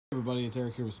everybody, it's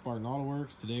Eric here with Spartan Auto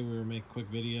Works. Today we're going to make a quick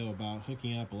video about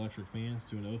hooking up electric fans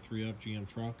to an 03 up GM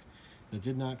truck that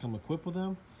did not come equipped with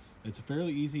them. It's a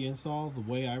fairly easy install. The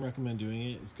way I recommend doing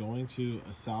it is going to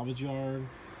a salvage yard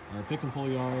or a pick and pull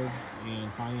yard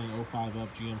and finding an 05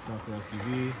 up GM truck or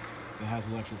SUV that has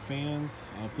electric fans.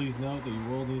 Please note that you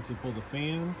will need to pull the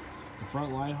fans, the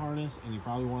front light harness, and you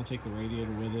probably want to take the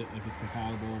radiator with it if it's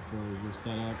compatible for your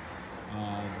setup.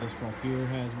 This truck here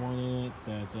has one in it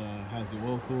that has the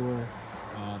oil cooler.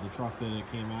 The truck that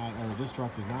it came out, or this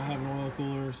truck does not have an oil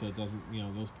cooler, so it doesn't,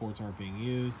 those ports aren't being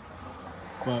used.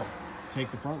 But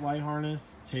take the front light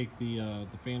harness, take the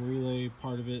fan relay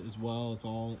part of it as well. It's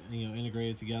all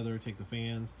integrated together. Take the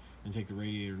fans and take the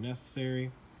radiator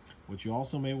necessary. What you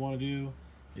also may want to do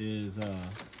is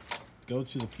go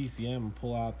to the PCM and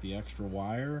pull out the extra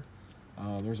wire.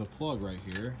 There's a plug right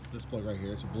here. This plug right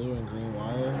here. It's a blue and green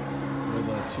wire with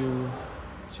a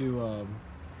two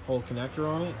hole connector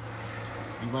on it.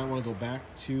 You might want to go back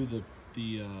to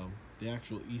the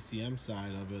actual ECM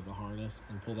side of it, the harness,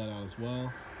 and pull that out as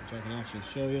well, which I can actually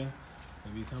show you.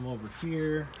 If you come over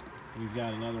here, we've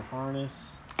got another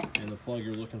harness, and the plug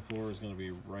you're looking for is going to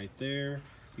be right there.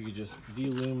 You can just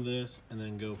de-loom this and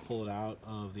then go pull it out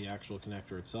of the actual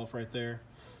connector itself right there,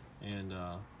 and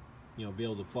be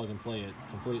able to plug and play it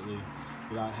completely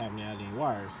without having to add any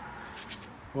wires.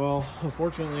 Well,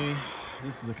 unfortunately,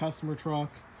 this is a customer truck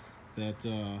that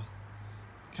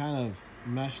kind of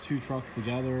meshed two trucks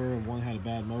together. One had a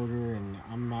bad motor, and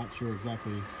I'm not sure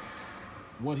exactly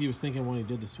what he was thinking when he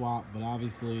did the swap, but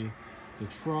obviously the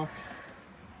truck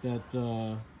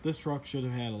that this truck should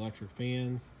have had electric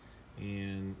fans,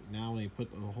 and now when he put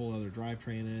a whole other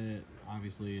drivetrain in it,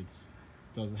 obviously it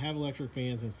doesn't have electric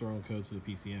fans and it's throwing codes to the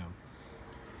PCM.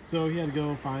 So he had to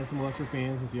go find some electric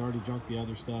fans since he already junked the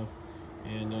other stuff,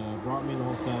 and brought me the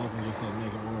whole setup and just had to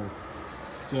make it work.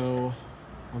 So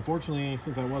unfortunately,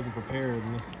 since I wasn't prepared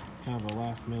and this kind of a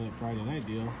last minute Friday night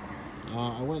deal,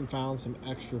 I went and found some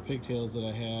extra pigtails that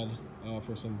I had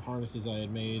for some harnesses I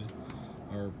had made,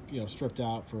 or stripped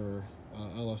out for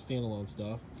LS standalone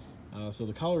stuff. So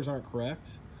the colors aren't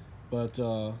correct, but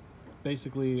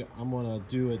basically I'm going to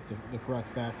do it the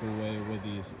correct factory way with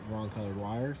these wrong colored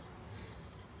wires.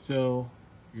 So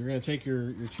you're going to take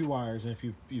your two wires, and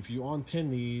if you unpin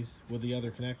these with the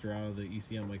other connector out of the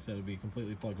ECM, like I said, it'll be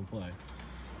completely plug and play.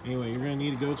 Anyway, you're going to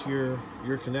need to go to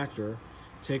your connector,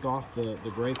 take off the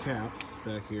gray caps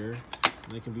back here.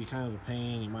 They can be kind of a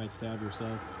pain. You might stab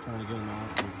yourself trying to get them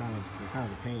out. They're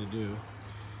kind of a pain to do.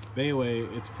 But anyway,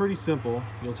 it's pretty simple.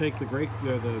 You'll take the gray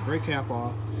cap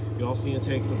off. You also need to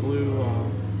take the blue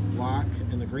lock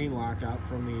and the green lock out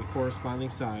from the corresponding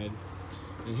side.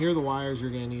 And here are the wires you're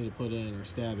going to need to put in or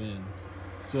stab in.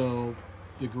 So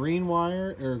the green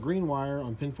wire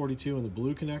on pin 42 and the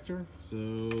blue connector.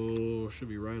 So should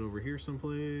be right over here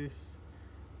someplace.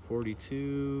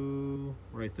 42,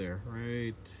 right there,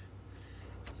 right.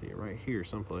 Let's see, right here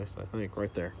someplace, I think,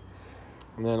 right there.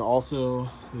 And then also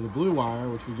the blue wire,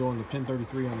 which would go into pin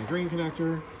 33 on the green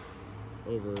connector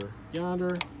over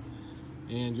yonder.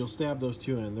 And you'll stab those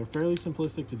two in. They're fairly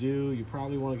simplistic to do. You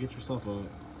probably want to get yourself a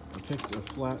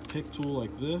flat pick tool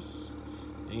like this,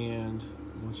 and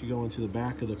once you go into the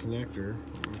back of the connector,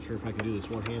 I'm not sure if I can do this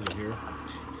one-handed here.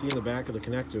 See, in the back of the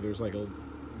connector there's like a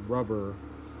rubber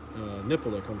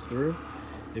nipple that comes through.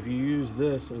 If you use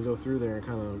this and go through there and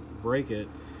kind of break it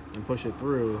and push it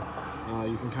through,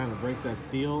 you can kind of break that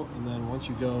seal, and then once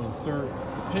you go insert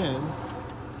the pin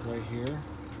right here,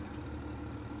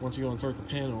 once you go insert the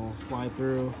pin, it'll slide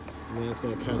through, and then it's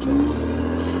going to catch on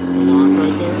the lock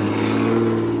right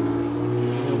there.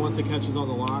 Once it catches on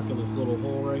the lock in this little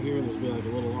hole right here, there's be like a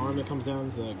little arm that comes down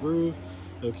into that groove.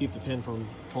 It'll keep the pin from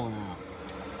pulling out.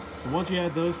 So once you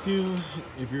add those two,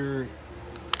 if you're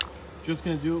just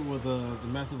going to do it with the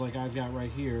method like I've got right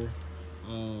here,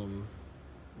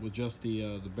 with just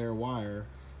the bare wire,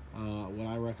 what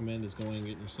I recommend is going and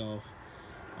getting yourself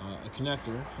a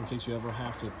connector in case you ever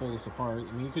have to pull this apart.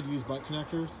 I mean, you could use butt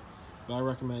connectors, but I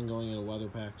recommend going in a weather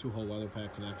pack, two-hole weather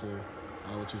pack connector,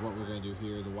 which is what we're going to do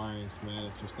here. The wiring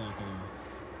schematic just not going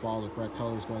to follow the correct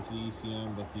colors going to the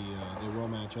ECM, but they will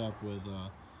match up with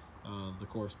the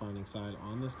corresponding side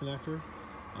on this connector.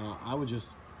 I would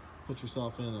just put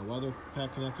yourself in a weather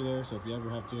pack connector there, so if you ever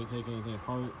have to take anything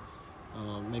apart,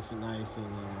 makes it nice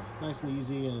and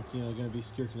easy, and it's going to be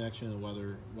secure connection and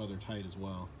weather tight as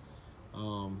well.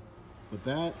 But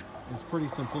that is pretty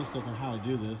simplistic on how to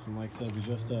do this, and like I said, we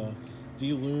just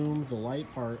de-loom the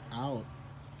light part out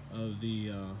of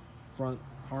the front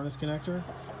harness connector,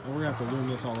 and we're gonna have to loom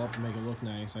this all up to make it look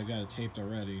nice. I've got it taped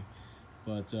already,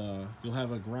 but you'll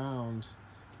have a ground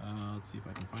Let's see if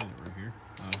I can find it right here.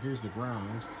 Here's the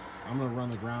ground. I'm going to run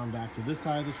the ground back to this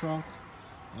side of the truck.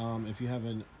 If you have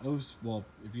an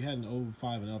if you had an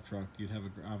 05 and up truck, you'd have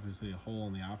obviously a hole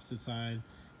on the opposite side,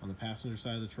 on the passenger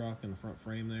side of the truck in the front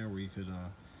frame there, where you could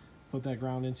put that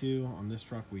ground into. On this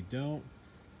truck, we don't.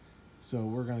 So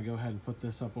we're going to go ahead and put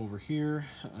this up over here,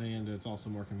 and it's also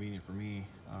more convenient for me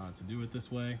to do it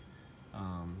this way,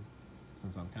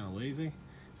 since I'm kind of lazy.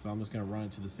 So I'm just going to run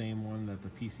it to the same one that the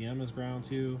PCM is ground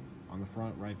to, on the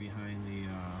front, right behind the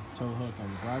tow hook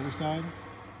on the driver's side.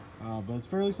 But it's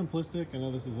fairly simplistic. I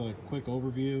know this is a quick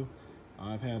overview.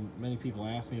 I've had many people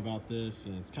ask me about this,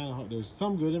 and it's kind of, there's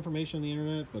some good information on the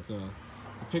internet, but the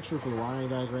picture for the wiring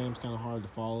diagram is kind of hard to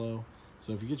follow.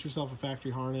 So if you get yourself a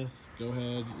factory harness, go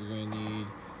ahead. You're going to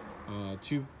need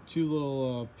two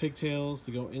little pigtails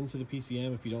to go into the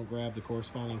PCM if you don't grab the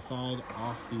corresponding side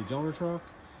off the donor truck.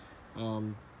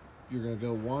 You're going to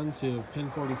go one to pin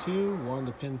 42, one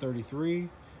to pin 33,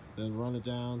 then run it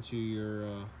down to your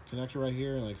connector right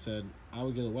here. Like I said, I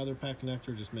would get a weather pack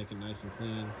connector, just make it nice and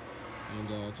clean,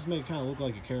 and just make it kind of look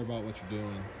like you care about what you're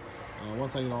doing.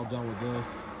 Once I get all done with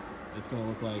this, it's going to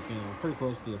look like, you know, pretty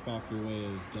close to the factory way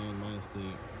it was done, minus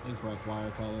the incorrect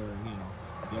wire color and, you know,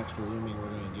 the extra looming we're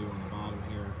going to do on the bottom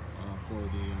here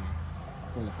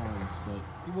for the harness. But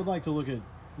you would like to look at,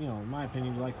 you know, in my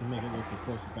opinion, you'd like to make it look as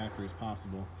close to factory as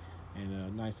possible,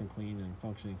 and nice and clean and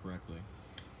functioning correctly.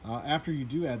 After you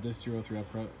do add this to your 03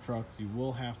 trucks, you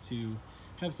will have to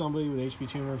have somebody with HP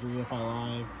Tuners or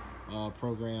EFI Live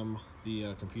program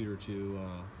the computer to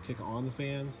kick on the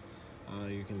fans.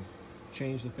 You can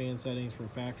change the fan settings from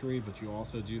factory, but you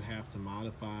also do have to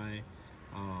modify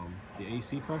the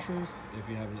AC pressures. If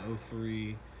you have an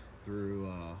 03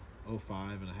 through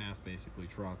 05 and a half basically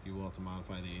truck, you will have to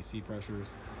modify the AC pressures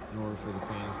in order for the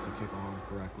fans to kick on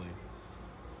correctly.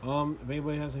 If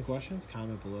anybody has any questions,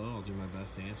 comment below. I'll do my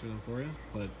best to answer them for you.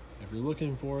 But if you're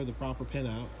looking for the proper pin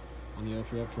out on the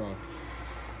 03 up trucks,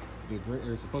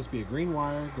 there's supposed to be a green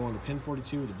wire going to pin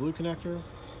 42 with the blue connector,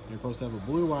 and you're supposed to have a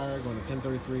blue wire going to pin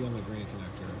 33 on the green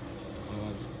connector.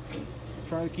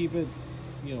 Try to keep it,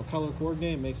 you know, color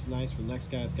coordinated. It makes it nice for the next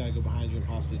guy that's got to go behind you and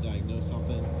possibly diagnose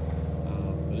something.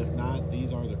 But if not,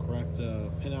 these are the correct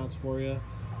pinouts for you,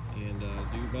 and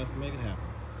do your best to make it happen.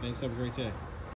 Thanks, have a great day.